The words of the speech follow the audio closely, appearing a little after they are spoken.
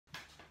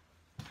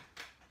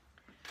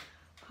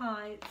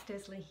Hi, it's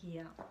Desley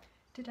here.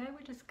 Today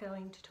we're just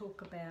going to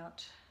talk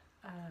about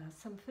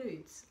some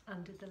foods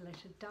under the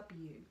letter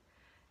W.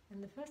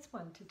 And the first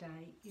one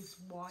today is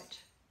white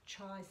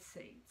chai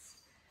seeds.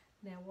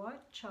 Now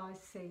white chai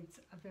seeds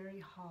are very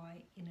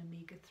high in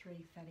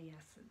omega-3 fatty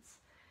acids.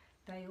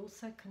 They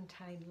also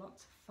contain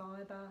lots of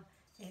fibre,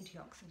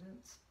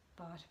 antioxidants,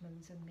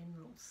 vitamins and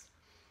minerals.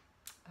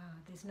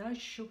 There's no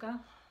sugar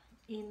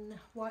in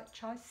white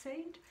chai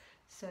seed,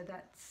 so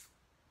that's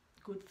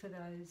good for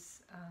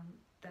those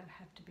that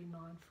have to be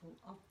mindful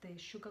of their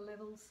sugar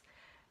levels,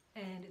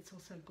 and it's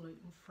also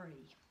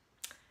gluten-free.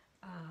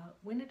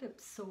 When it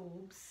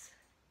absorbs,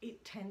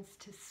 it tends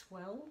to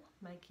swell,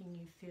 making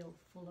you feel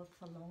fuller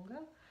for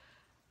longer.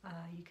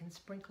 You can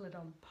sprinkle it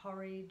on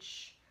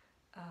porridge,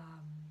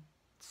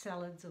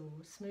 salads or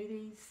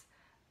smoothies,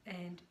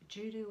 and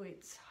due to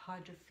its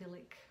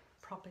hydrophilic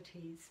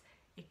properties,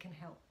 it can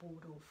help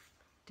ward off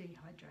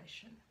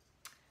dehydration.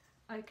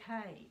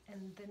 Okay,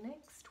 and the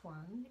next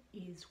one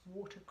is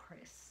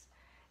watercress.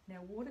 Now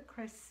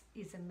watercress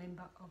is a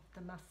member of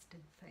the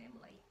mustard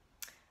family.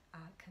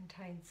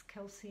 Contains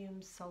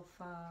calcium,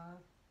 sulfur,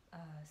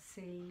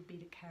 C,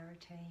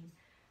 beta-carotene,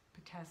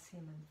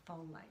 potassium and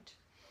folate.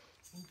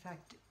 In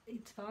fact,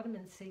 its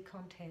vitamin C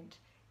content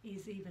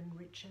is even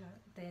richer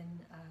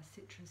than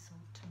citrus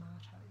or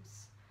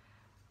tomatoes.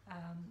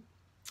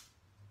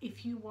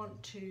 If you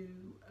want to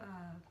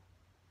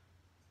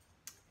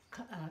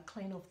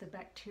clean off the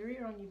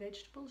bacteria on your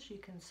vegetables, you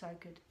can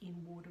soak it in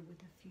water with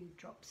a few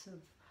drops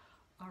of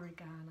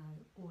oregano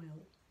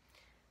oil.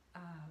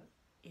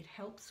 It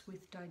helps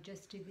with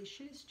digestive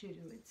issues due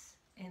to its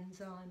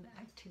enzyme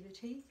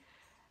activity.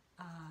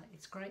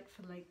 It's great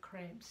for leg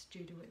cramps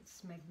due to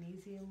its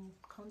magnesium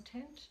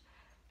content,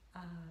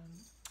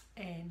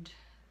 and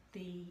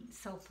the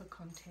sulfur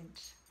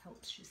content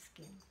helps your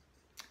skin.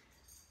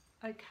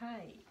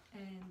 Okay,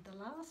 and the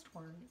last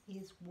one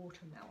is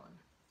watermelon.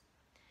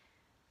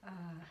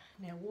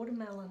 Now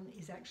watermelon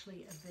is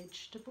actually a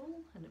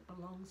vegetable and it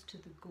belongs to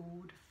the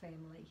gourd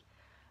family.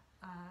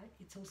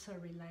 It's also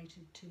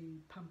related to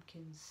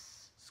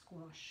pumpkins,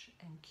 squash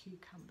and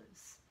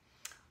cucumbers.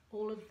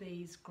 All of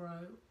these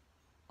grow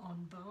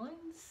on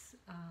vines,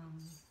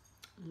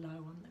 low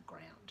on the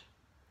ground.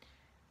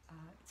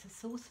 It's a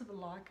source of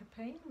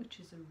lycopene, which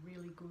is a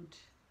really good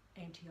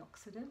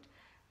antioxidant,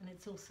 and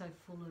it's also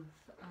full of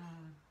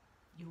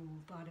your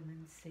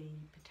vitamin C,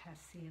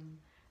 potassium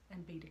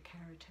and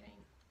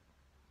beta-carotene.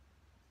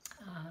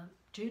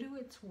 Due to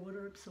its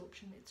water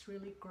absorption, it's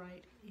really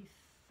great if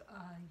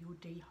you're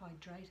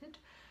dehydrated,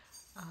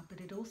 but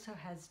it also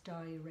has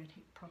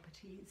diuretic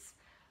properties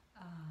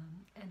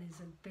and is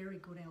a very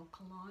good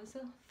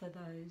alkalizer for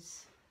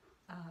those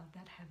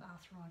that have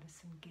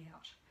arthritis and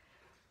gout.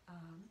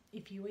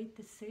 If you eat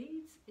the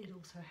seeds, it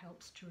also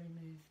helps to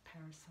remove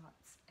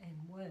parasites and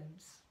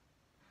worms.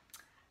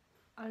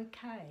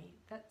 Okay,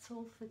 that's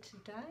all for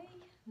today.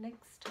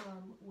 Next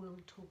time we'll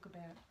talk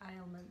about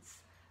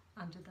ailments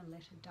under the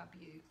letter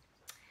W.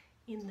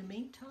 In the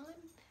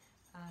meantime,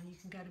 you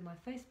can go to my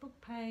Facebook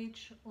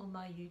page or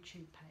my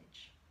YouTube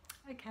page.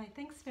 Okay,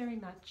 thanks very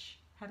much.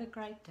 Have a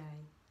great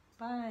day.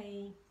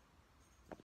 Bye.